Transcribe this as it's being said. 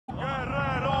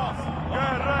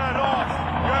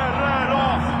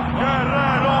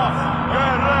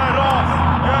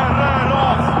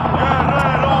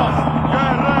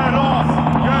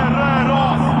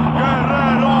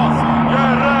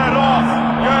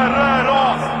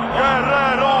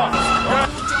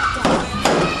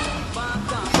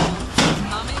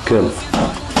Good.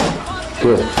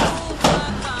 Good.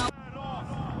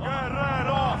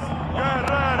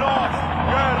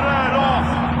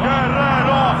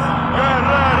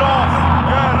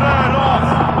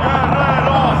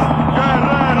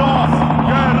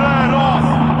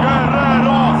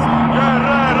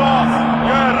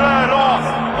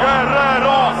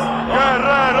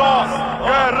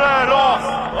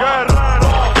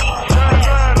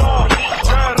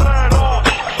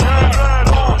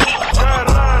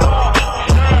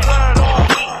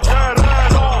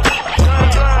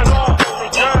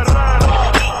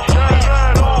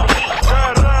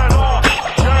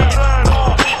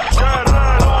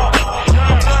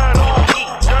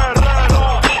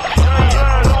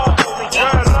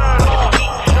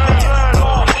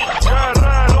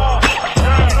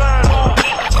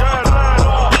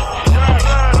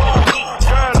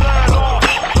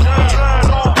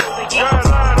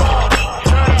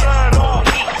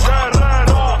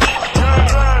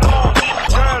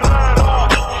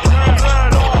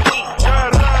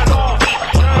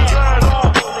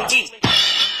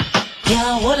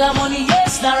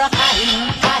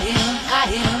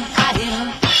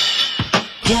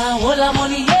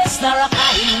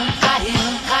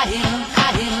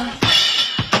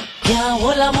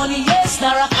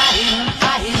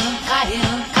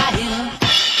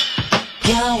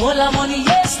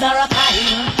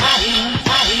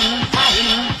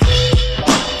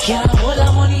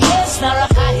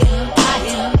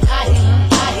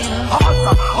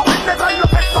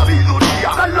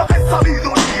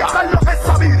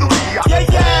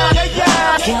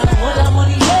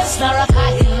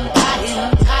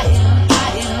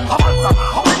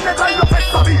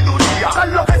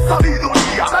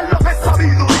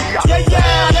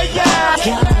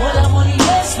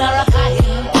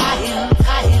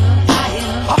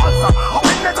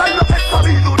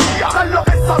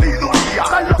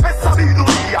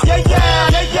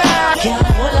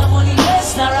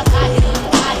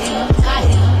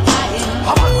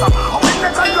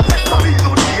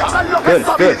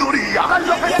 Good.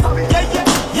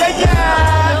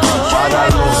 Para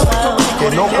los que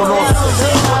no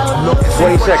conocen lo que es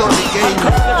 20 seconds.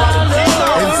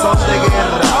 En son de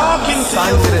guerra,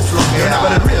 sangre es lo que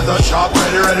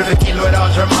ready to kill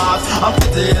without remorse. I'm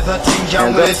pretty as a thing,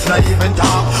 jungle, it's not even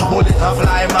talk. Bullet a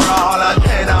fly, marahol, and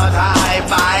cannot hide.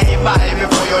 Bye,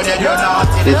 before you're dead, you're not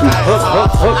in the sky.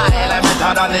 I'm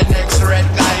better than the next red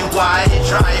guy. Why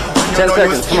try? When you know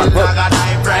you still like a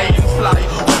die, brains fly.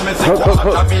 When me say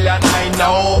quarter million, I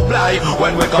know blind.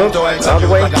 When we come to execute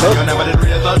a guy, you never did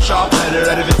razor sharp.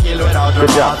 Ready to kill without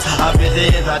remorse. I'm pretty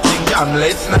as a thing, jungle,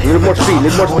 it's not even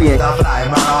talk. Bullet a fly,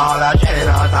 marahol, and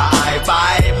cannot hide.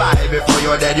 Bye, before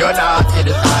you're dead, you're not in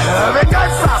the sky.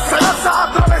 Venganza se lanza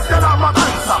a través de la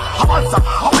matanza. Avanza,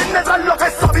 apenetra lo que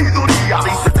es sabiduría.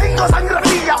 Dice tengo sangre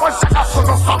fría, por si acaso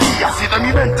no sabías. Y de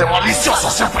mi mente maliciosa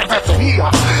siempre te tenía.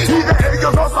 Y de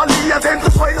ellos no salías, en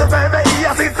tus sueños me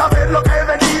veías sin saber lo que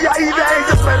venía. Y de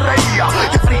ellos me reía.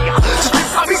 ¡Qué fría! Si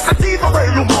piensa mi sentido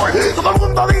del humor. Todo el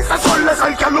mundo dice sol es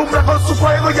el que alumbra con su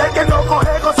fuego. Y el que no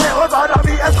coge consejo para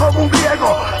mí es como un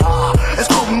griego. Es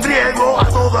como un griego. A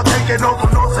todo aquel que no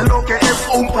conoce lo que es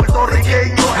un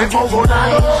puertorriqueño en Bogotá.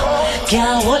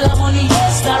 Can't hold the money,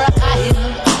 yes, not a high.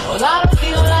 Well, I don't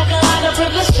feel like a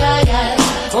underprivileged child.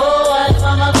 Oh, I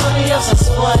mama told me you're so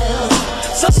spoiled.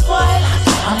 So spoiled,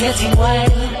 I'm getting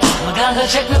wild. My ganga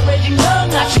check me raging down,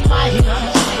 catching my heel.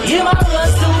 You might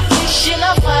was two fish in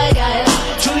a fire.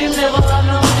 True, him never have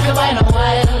no money to buy no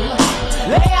while.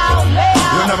 Lay out.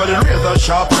 You never did razor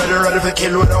sharp, ready for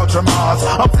kill without remorse.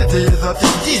 A pity is a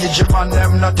thing, DJ man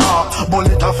them not talk.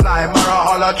 Bullet a fly,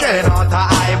 marahol a train out a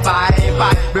eye.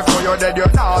 Bye, before you're dead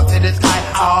you're not in the sky.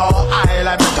 Oh, I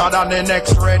like better than the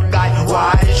next red guy.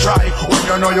 Why try, when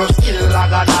you know you still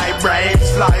like a die. Brains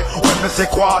fly, when me say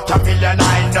quarter million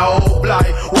I know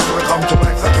blind. When we come to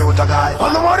execute a guy.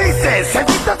 Cuando moriste,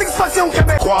 sentí satisfacción que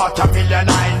me quarter million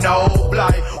I know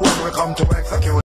blind. When we come to execute